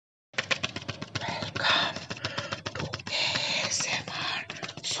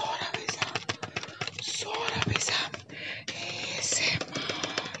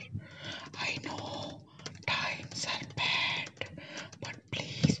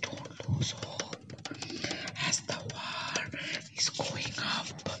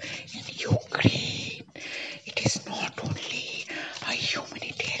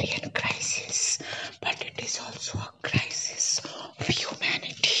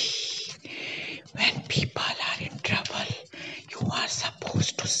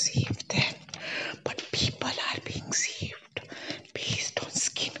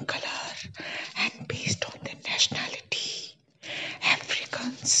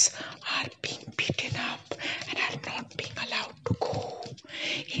Indians are being beaten up and are not being allowed to go.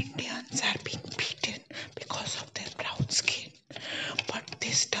 Indians are being beaten because of their brown skin. But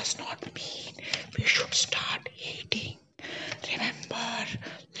this does not mean we should start hating. Remember,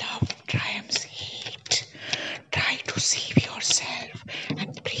 love triumphs hate. Try to save yourself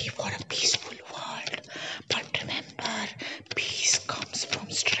and pray for a peaceful world. But remember, peace comes from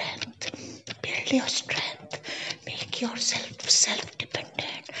strength. Build your strength. Make yourself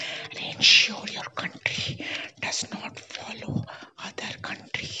self-dependent and ensure your country does not follow other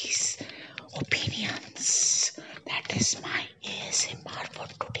countries' opinions. That is my ASMR for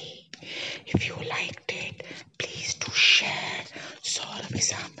today. If you liked